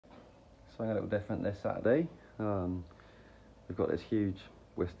something a little different this Saturday. We've got this huge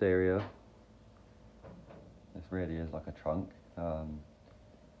Wisteria. This really is like a trunk. Now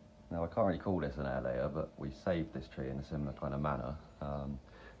I can't really call this an airlayer, but we saved this tree in a similar kind of manner.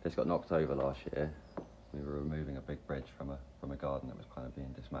 This got knocked over last year. We were removing a big bridge from a garden that was kind of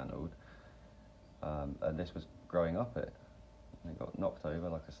being dismantled. And this was growing up it. And it got knocked over,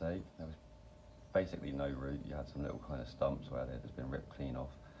 like I say. There was basically no root. You had some little kind of stumps where they'd just been ripped clean off,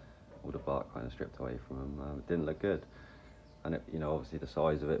 all the bark kind of stripped away from them. It didn't look good. And it, you know, obviously the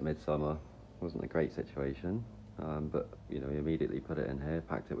size of it midsummer wasn't a great situation. But you know, we immediately put it in here,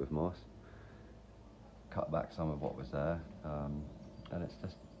 packed it with moss, cut back some of what was there, and it's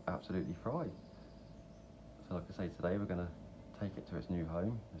just absolutely fried. So like I say, today we're going to take it to its new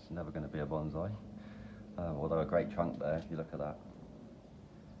home. It's never going to be a bonsai, although a great trunk there. If you look at that,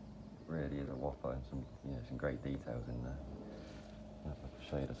 it really is a whopper, and some great details in there. If I can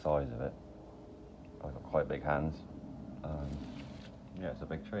show you the size of it, I've got quite big hands. Yeah, it's a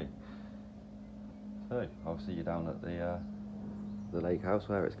big tree. So I'll see you down at the lake house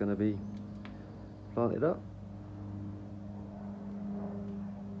where it's going to be planted up.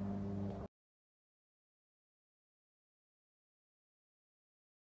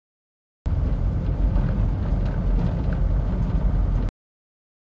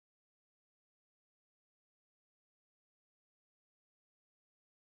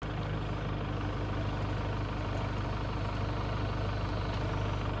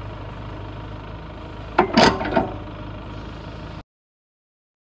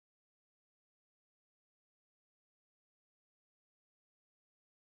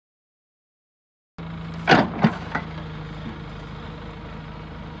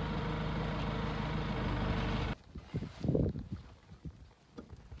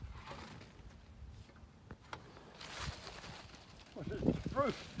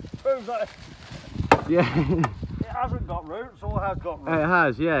 Proves that Yeah. it hasn't got roots or has got roots. It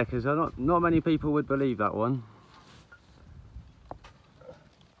has, yeah, because not many people would believe that one.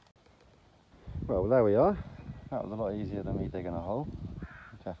 Well, there we are. That was a lot easier than me digging a hole.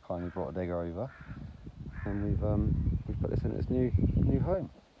 Geoff kindly brought a digger over, and we've put this in its new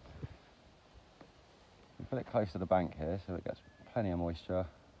home. We put it close to the bank here, so it gets plenty of moisture,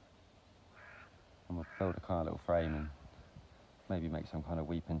 and we'll build a kind of little frame and maybe make some kind of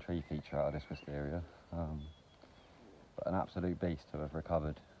weeping tree feature out of this wisteria. But an absolute beast to have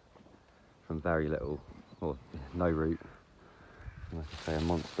recovered from very little, or no root. Like I say, a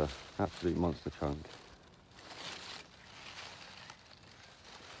monster, absolute monster trunk.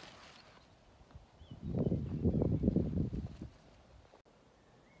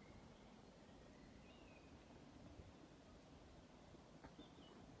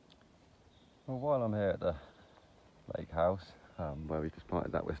 Well, while I'm here at the lake house, where we just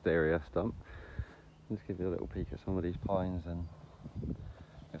planted that wisteria stump, I'll just give you a little peek at some of these pines, and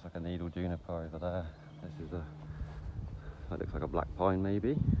it's like a needle juniper over there. This is that looks like a black pine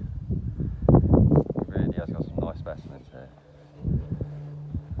maybe. It really has got some nice specimens here.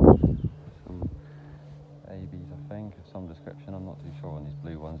 Some ABs, I think, of some description. I'm not too sure on these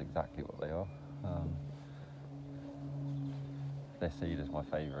blue ones exactly what they are. This seed is my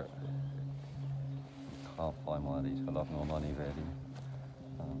favourite. Can't find one of these for love nor money, really.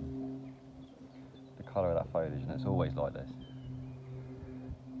 The colour of that foliage, and it's always like this.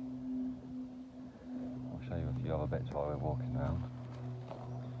 I'll show you a few other bits while we're walking around.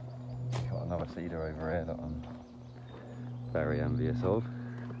 Got another cedar over here that I'm very envious of.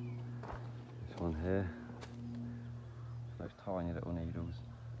 This one here. Those tiny little needles.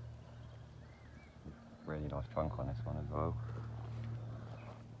 Really nice trunk on this one as well.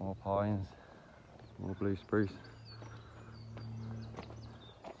 More pines, more blue spruce.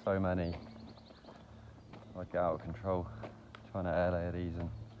 So many. I'd get out of control trying to airlayer these and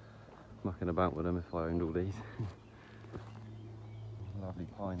mucking about with them if I owned all these. Lovely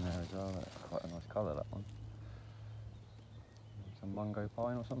pine there as well. That's quite a nice colour, that one. Some mungo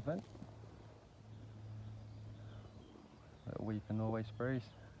pine or something. Little weeping Norway spruce.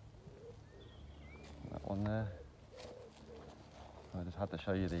 That one there. I just had to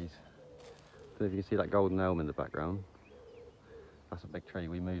show you these. So if you can see that golden elm in the background, that's a big tree.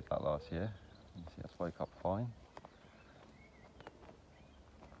 We moved that last year. You can see that's woke up fine.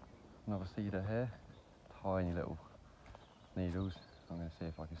 Another cedar here. Tiny little needles. I'm going to see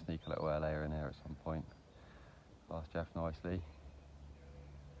if I can sneak a little airlayer in here at some point. Ask Geoff nicely.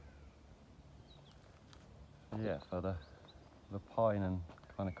 So yeah, for the pine and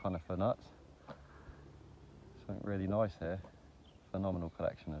kind of conifer nuts. Something really nice here. Phenomenal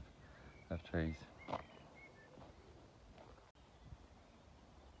collection of trees.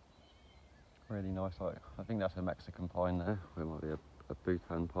 Really nice, like, I think that's a Mexican pine there, or it might be a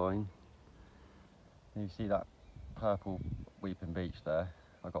Bhutan pine. And you see that purple weeping beech there?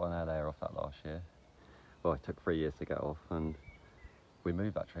 I got an airlayer off that last year. Well, it took 3 years to get off, and we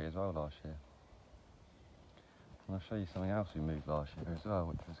moved that tree as well last year. And I'll show you something else we moved last year as well,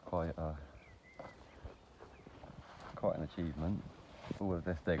 which was quite an achievement. All with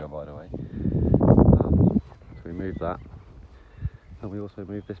this digger, by the way. So we moved that, and we also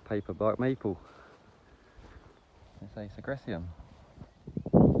moved this paperbark maple. It's Ace aggressium.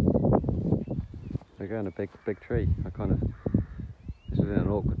 We're going a big tree. This was in an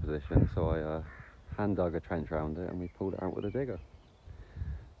awkward position, so I hand dug a trench around it and we pulled it out with a digger.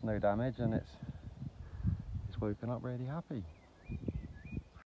 No damage, and it's woken up really happy.